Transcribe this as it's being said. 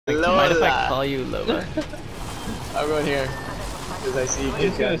Like, do you mind if I call you Lola? I'm going here. Because I see you. I'm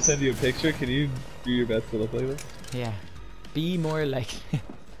just gonna send you a picture. Can you do your best to look like this? Yeah. Be more like...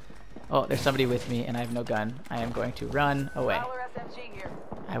 Oh, there's somebody with me and I have no gun. I am going to run away.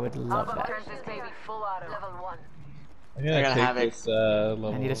 I would love that. I'm gonna take this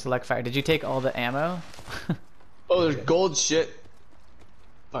level. I need a select fire. Did you take all the ammo? Oh, there's gold shit.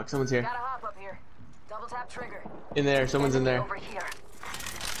 Fuck, someone's here. Gotta hop up here. Double tap trigger. In there, someone's in there. Over here.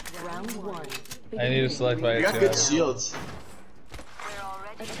 Round one. I need a select fire. You got good shields. We're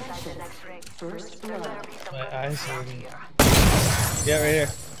already inside the next ring. First blood. My eyes are... Yeah, right here.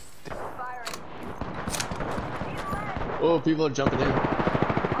 Oh, people are jumping in.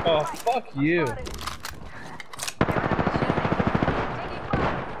 Oh, fuck you.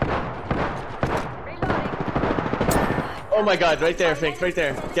 Oh my god, right there, Fink, right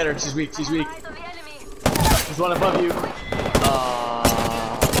there. Get her, she's weak, she's weak. There's one above you.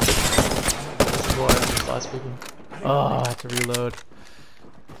 Last people. Oh, I have to reload.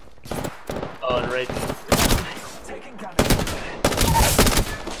 Oh, and right.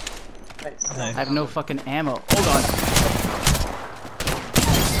 Nice. I have no fucking ammo. Hold on.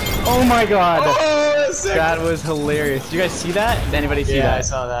 Oh my god! Oh, sick. That was hilarious. Did you guys see that? Did anybody see Yeah, that? I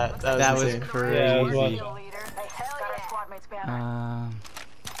saw that. That was insane. crazy. Yeah, I was watching.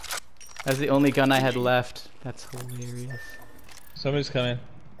 That's the only gun I had left. That's hilarious. Somebody's coming.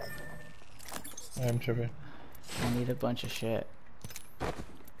 I'm tripping. I need a bunch of shit.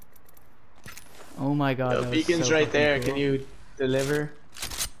 Oh my god. Yo, that was beacon's so right there. cool. Can you deliver?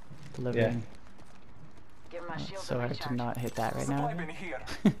 Delivering. Give my Oh, shield it's so hard to not hit that right now.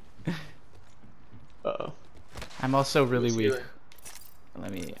 Uh-oh. I'm also really Who's weak.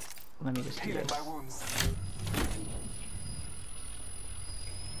 healing? Let me just do this.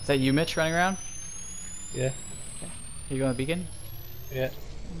 Is that you, Mitch, running around? Yeah. Are you going to beacon? Yeah.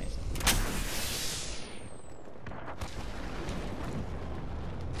 Amazing.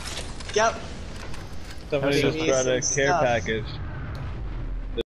 Yep. Somebody That just was brought a some care stuff. package.